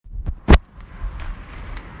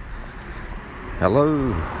Hello.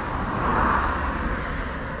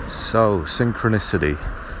 So, synchronicity.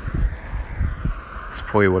 It's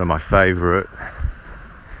probably one of my favourite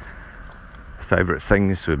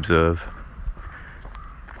things to observe.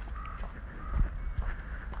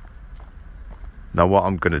 Now, what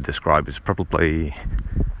I'm going to describe is probably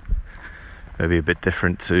maybe a bit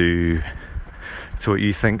different to what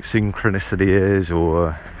you think synchronicity is,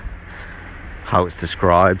 or how it's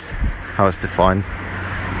described, how it's defined.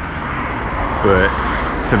 But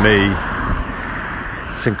to me,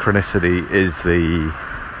 synchronicity is the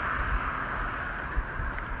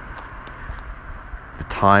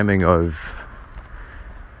timing of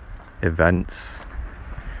events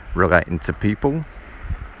relating to people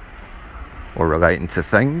or relating to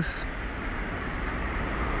things,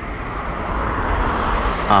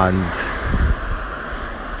 and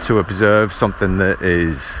to observe something that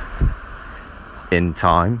is in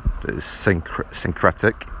time, that is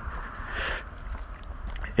syncretic,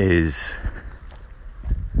 is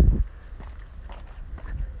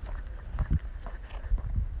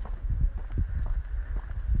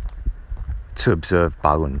to observe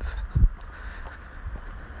balance.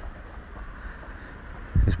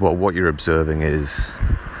 Is what you're observing is,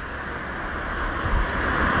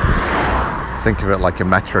 think of it like a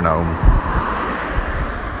metronome.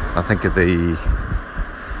 I think of the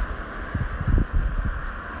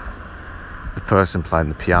person playing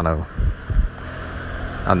the piano,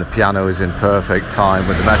 and the piano is in perfect time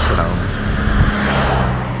with the metronome.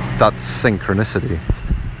 That's synchronicity.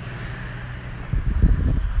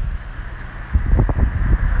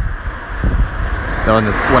 Now,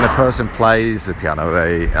 when a person plays the piano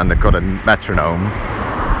and they've got a metronome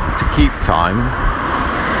to keep time,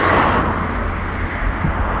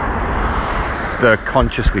 they're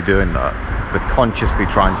consciously doing that. They're consciously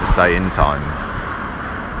trying to stay in time.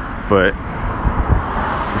 But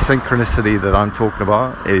the synchronicity that I'm talking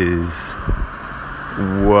about is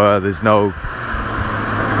where there's no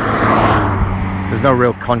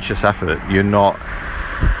real conscious effort. You're not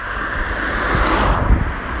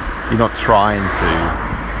trying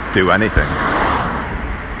to do anything.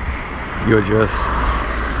 You're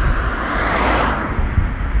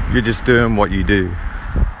just doing what you do.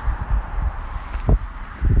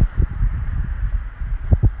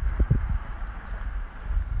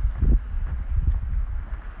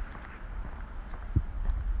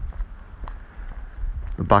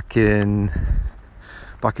 Back in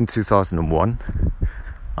 2001,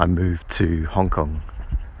 I moved to Hong Kong,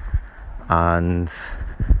 and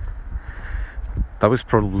that was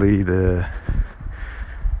probably the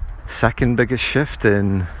second biggest shift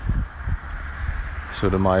in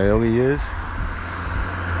sort of my early years.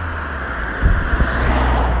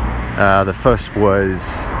 The first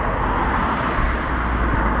was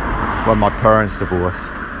when my parents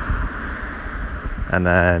divorced, and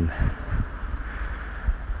then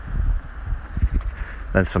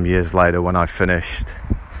some years later when I finished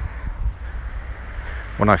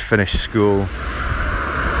school,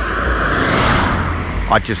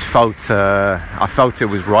 I just felt it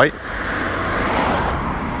was right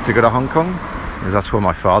to go to Hong Kong, because that's where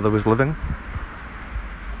my father was living.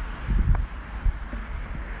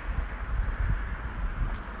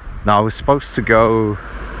 Now, I was supposed to go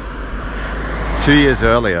 2 years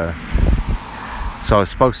earlier, so I was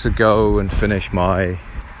supposed to go and finish my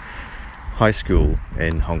high school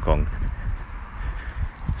in Hong Kong,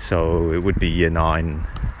 so it would be year 9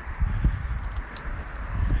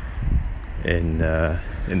 in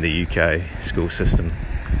the UK school system.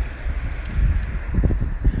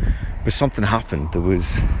 But something happened.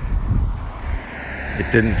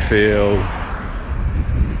 It didn't feel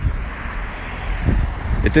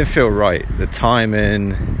right. The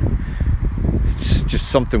timing, just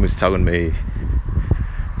something was telling me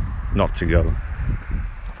not to go.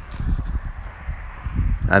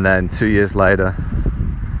 And then 2 years later,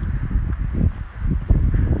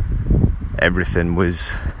 everything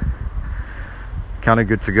was kind of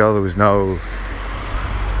good to go. There was no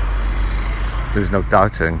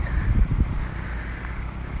doubting.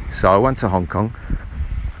 So I went to Hong Kong,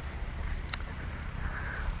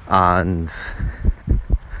 and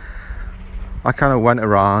I kind of went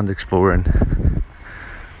around exploring.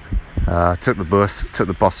 Took the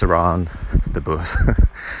bus around,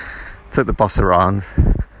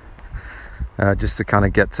 just to kind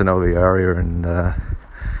of get to know the area and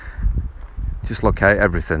just locate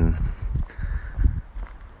everything.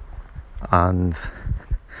 And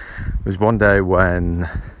it was one day when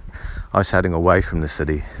I was heading away from the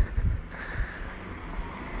city,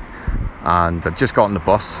 and I'd just got on the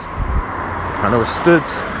bus, and I was stood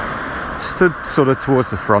sort of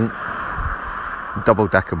towards the front,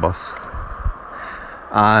 double-decker bus,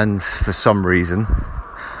 And for some reason,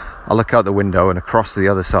 I look out the window, and across the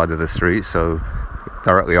other side of the street, so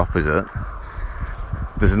directly opposite,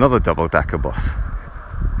 there's another double-decker bus.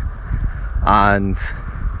 And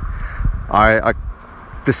I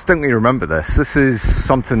distinctly remember this. This is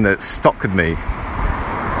something that stuck with me,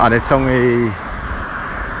 and it's only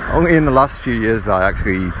in the last few years that I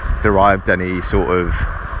actually derived any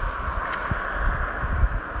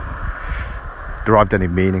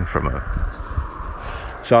meaning from it.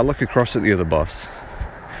 So I look across at the other bus,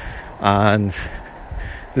 and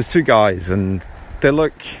there's two guys, and they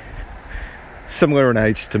look similar in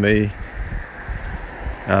age to me.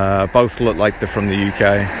 Both look like they're from the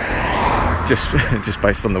UK, just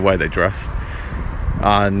based on the way they dressed.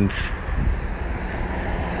 And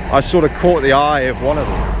I sort of caught the eye of one of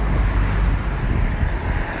them,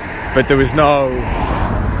 but there was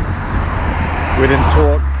we didn't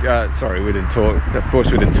talk. We didn't talk. Of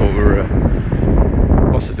course we didn't talk. We were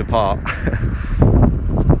buses apart.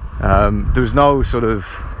 There was no sort of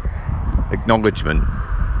acknowledgement.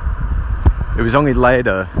 It was only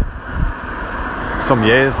later, some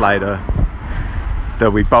years later,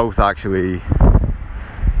 that we both actually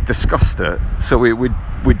discussed it. So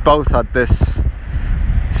we'd both had this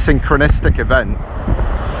synchronistic event,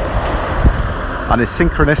 and it's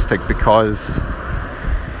synchronistic because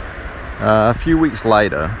a few weeks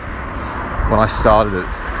later, when I started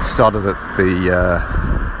at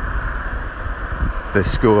the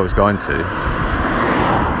school I was going to,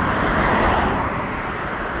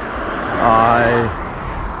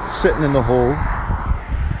 I sitting in the hall,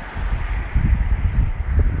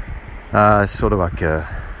 sort of like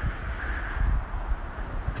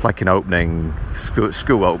it's like an opening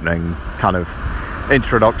school opening kind of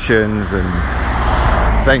introductions and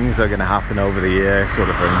things that are going to happen over the year sort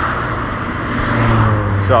of thing.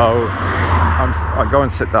 So I go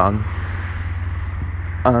and sit down,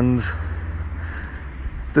 and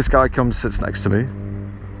this guy comes, sits next to me,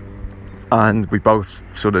 and we both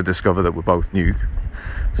sort of discover that we're both new.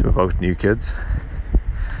 So we're both new kids.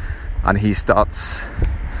 And he starts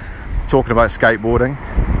talking about skateboarding,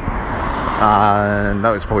 and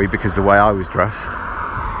that was probably because the way I was dressed.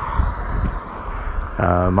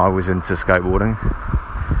 I was into skateboarding.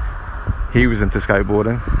 He was into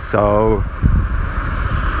skateboarding, so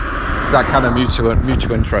it's that kind of mutual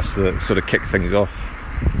interest that sort of kicked things off.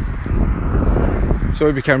 So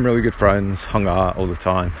we became really good friends, hung out all the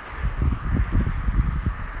time.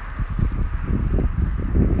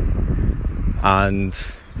 And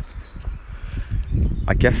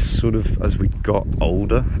I guess sort of as we got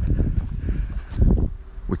older,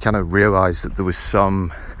 we kind of realised that there was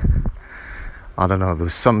some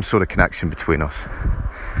sort of connection between us,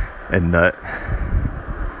 in that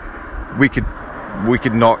we could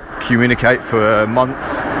not communicate for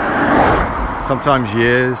months, sometimes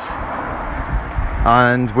years,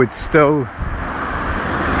 and we'd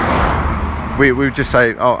just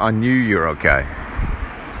say, "Oh, I knew you were okay."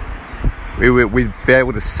 We'd be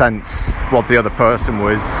able to sense what the other person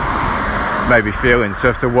was maybe feeling. So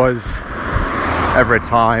if there was ever a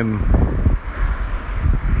time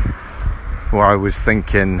where I was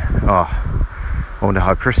thinking, "Oh, I wonder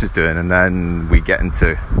how Chris is doing," and then we get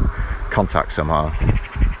into contact somehow.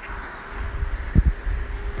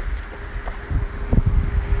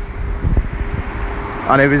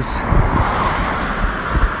 And it's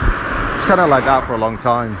kind of like that for a long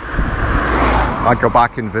time. I'd go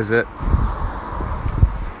back and visit,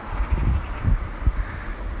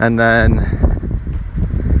 and then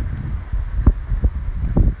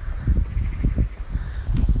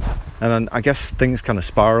I guess things kind of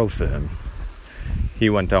spiraled for him. He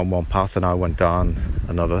went down one path and I went down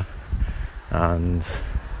another, and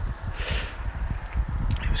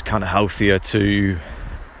it was kind of healthier to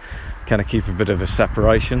kind of keep a bit of a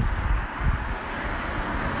separation.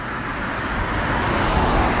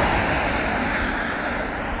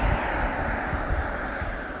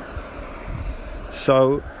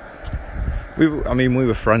 So we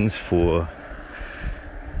were friends for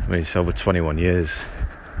it's over 21 years,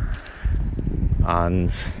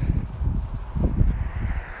 and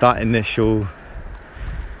that initial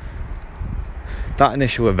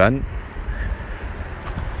event,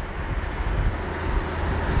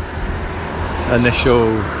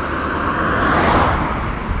 initial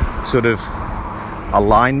sort of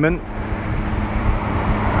alignment,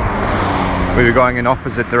 we were going in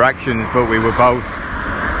opposite directions, but we were both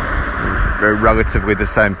relatively the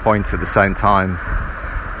same point at the same time,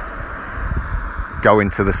 going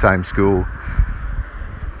to the same school,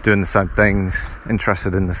 doing the same things,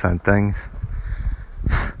 interested in the same things.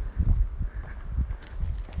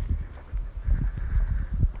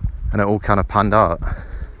 And it all kind of panned out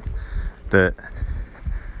that,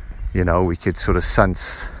 you know, we could sort of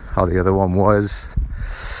sense how the other one was.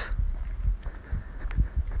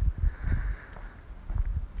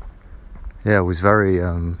 Yeah, it was very,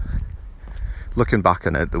 looking back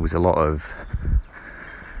on it, there was a lot of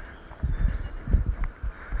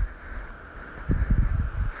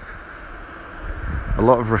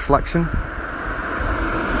reflection.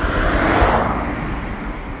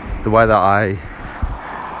 The way that I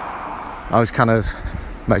was kind of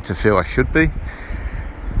made to feel I should be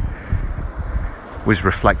was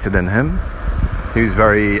reflected in him. He was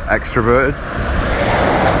very extroverted,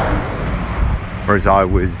 whereas I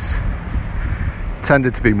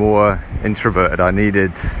tended to be more introverted. I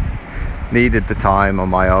needed the time on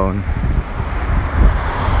my own.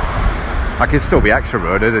 I could still be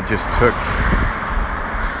extroverted, it just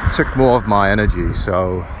took more of my energy,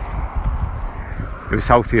 so it was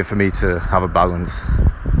healthier for me to have a balance.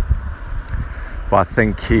 But I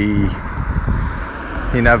think he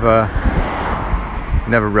never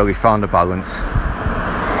really found a balance.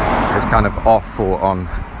 It was kind of off or on.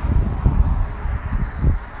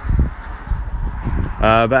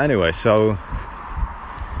 But anyway, so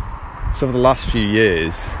for the last few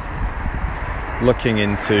years, looking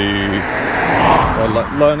into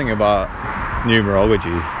learning about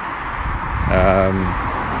numerology,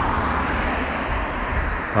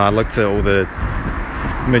 I looked at all the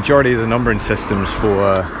majority of the numbering systems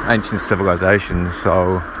for ancient civilizations.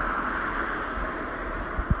 So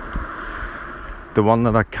the one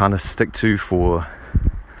that I kind of stick to for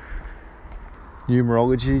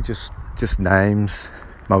numerology, just names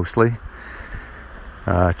mostly,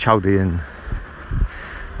 Chaldean,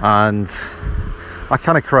 and I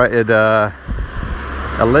kind of created a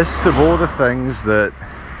list of all the things that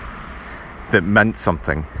meant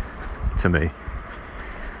something to me.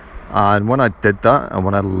 And when I did that, and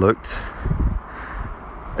when I looked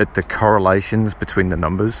at the correlations between the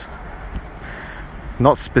numbers,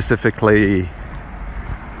 not specifically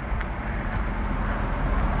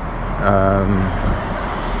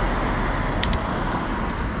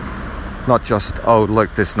not just, oh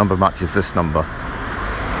look, this number matches this number.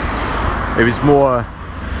 It was more,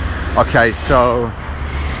 okay, so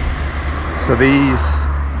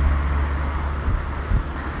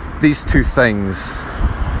these two things,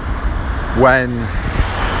 when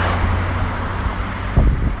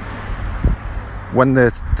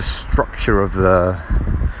the structure of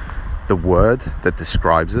the word that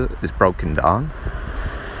describes it is broken down,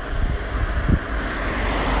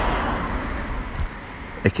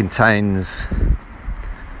 it contains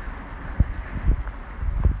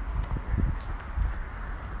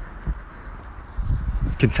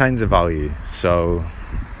a value. So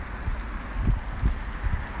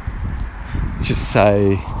just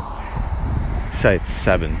say it's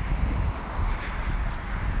 7.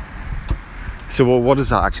 So what does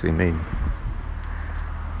that actually mean?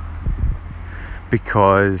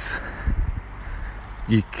 Because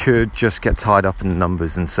you could just get tied up in the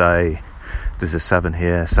numbers and say there's a 7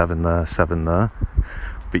 here, 7 there, 7 there,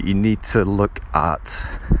 but you need to look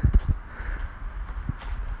at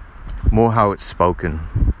more how it's spoken.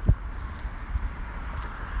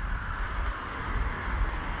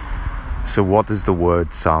 So what does the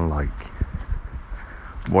word sound like?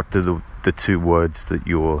 What do the two words that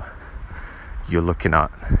you're looking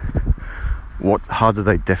at, how do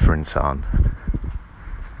they differ in sound?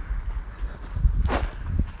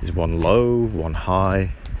 Is one low, one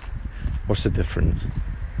high? What's the difference?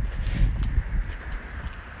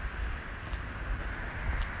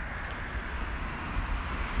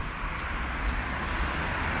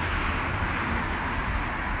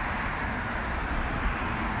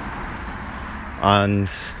 And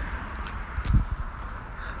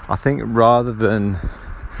I think rather than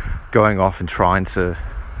going off and trying to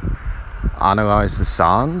analyze the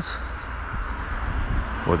sound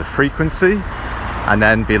or the frequency and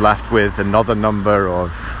then be left with another number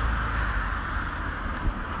of,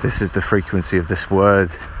 this is the frequency of this word,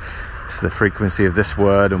 it's the frequency of this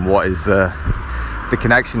word, and what is the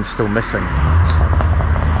connection still missing?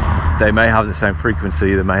 They may have the same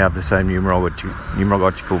frequency, they may have the same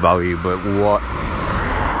numerological value, but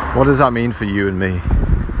what does that mean for you and me?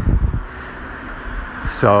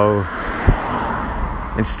 So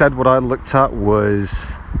instead what I looked at was,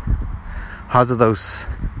 how do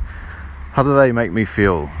they make me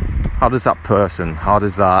feel? How does that person, how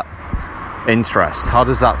does that interest, how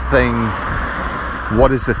does that thing,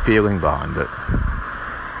 what is the feeling behind it?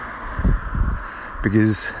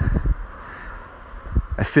 Because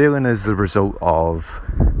a feeling is the result of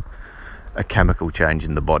a chemical change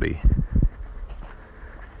in the body.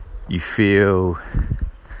 You feel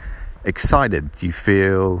excited, you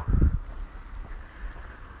feel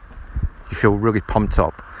really pumped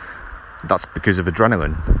up. That's because of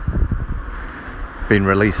adrenaline being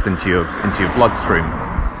released into your bloodstream.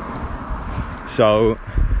 So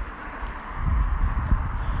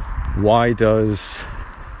why do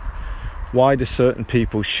certain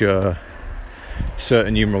people share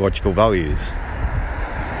certain numerological values?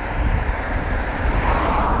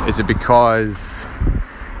 Is it because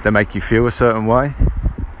they make you feel a certain way?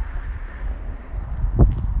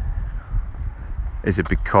 Is it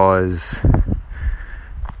because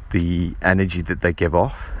the energy that they give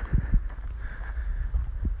off?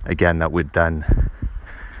 Again, that would then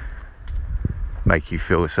make you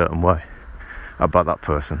feel a certain way about that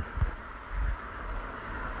person.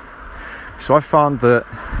 So I found that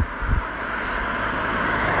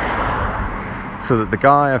the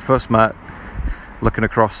guy I first met looking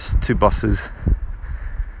across two buses,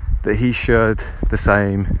 that he shared the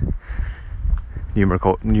same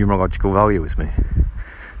numerological value as me,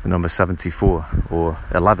 the number 74 or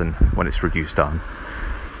 11 when it's reduced down.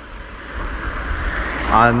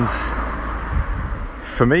 And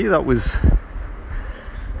for me it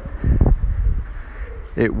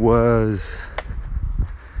was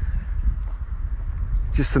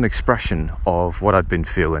just an expression of what I'd been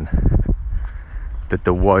feeling, that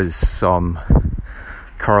there was some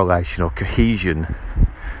correlation or cohesion,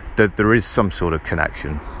 that there is some sort of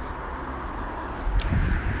connection.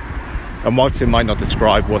 And whilst it might not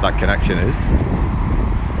describe what that connection is,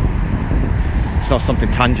 it's not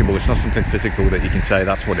something tangible, it's not something physical that you can say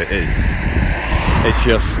that's what it is. It's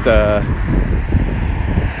just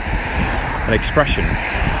an expression,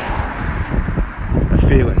 a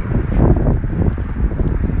feeling.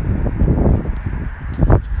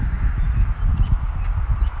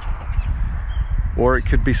 Or it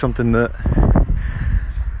could be something that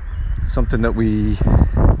we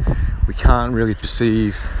can't really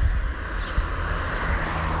perceive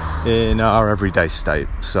in our everyday state.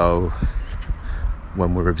 So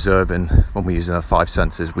when we're observing, when we're using our five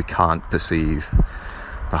senses, we can't perceive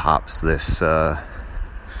perhaps this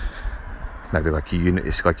maybe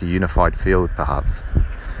it's like a unified field perhaps,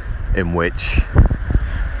 in which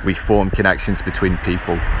we form connections between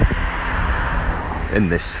people in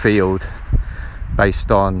this field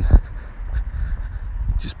based on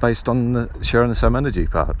sharing the same energy,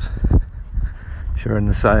 perhaps sharing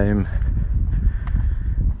the same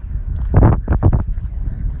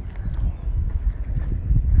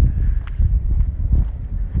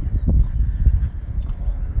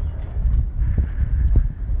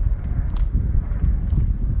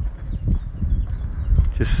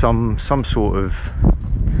just some sort of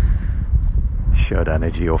shared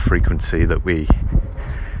energy or frequency that we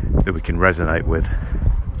can resonate with.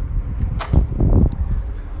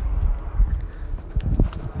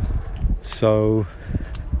 So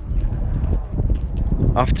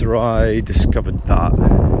after I discovered that,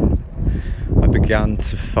 I began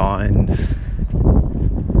to find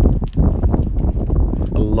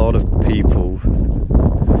a lot of people,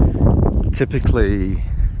 typically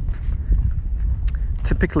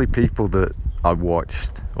people that I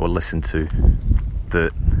watched or listened to,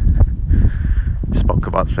 that spoke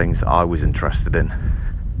about things that I was interested in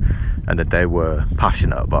and that they were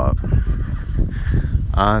passionate about.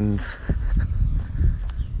 And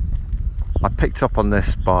I picked up on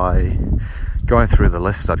this by going through the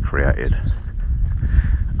list I'd created,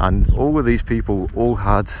 and all of these people all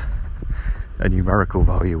had a numerological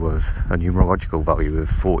value of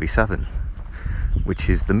 47, which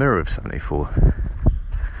is the mirror of 74.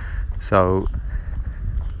 So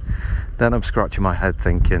then I'm scratching my head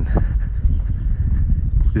thinking,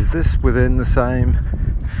 is this within the same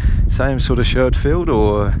sort of shared field,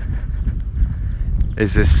 or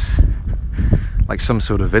is this like some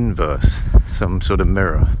sort of inverse, some sort of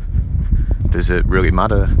mirror? Does it really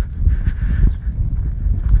matter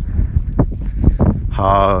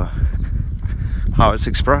how it's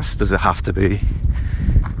expressed? Does it have to be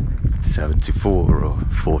 74 or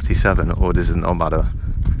 47, or does it not matter?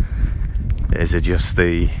 Is it just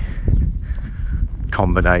the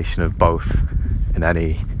combination of both in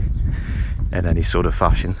any sort of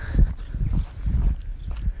fashion?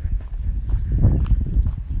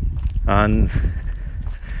 And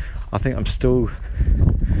I think I'm still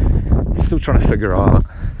trying to figure out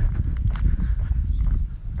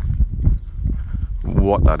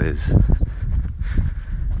what that is,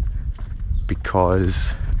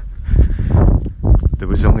 because there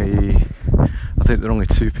were only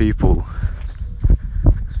two people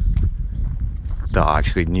that I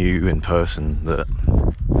actually knew in person that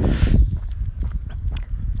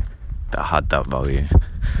had that value.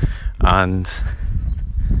 And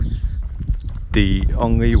the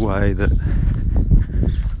only way that,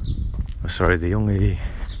 the only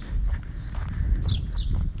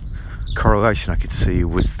correlation I could see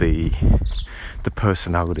was the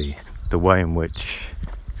personality, the way in which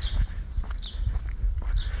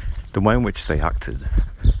they acted.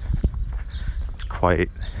 Quite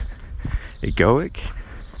egoic,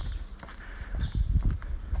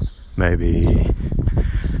 maybe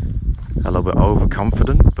a little bit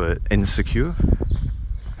overconfident but insecure.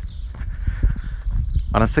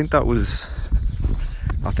 And I think that's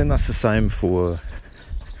the same for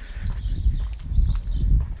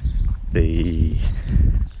the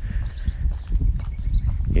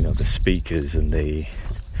speakers and the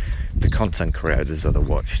content creators that I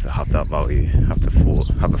watch that have that value, have a 4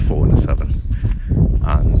 and a 7.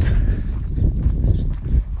 And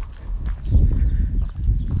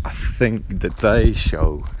I think that they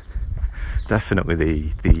show definitely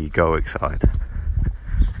the egoic side.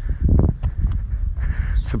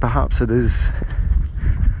 So perhaps it is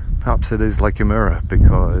like a mirror,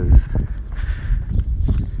 because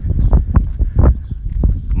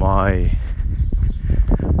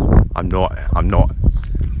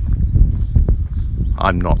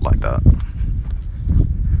I'm not like that.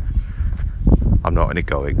 I'm not an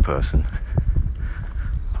egoic person.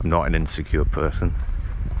 I'm not an insecure person.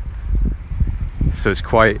 So it's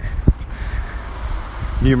quite,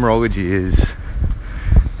 numerology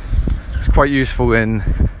it's quite useful in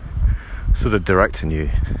sort of directing you,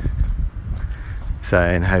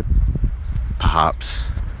 saying, hey, perhaps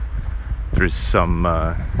there is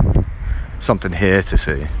something here to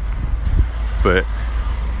see, but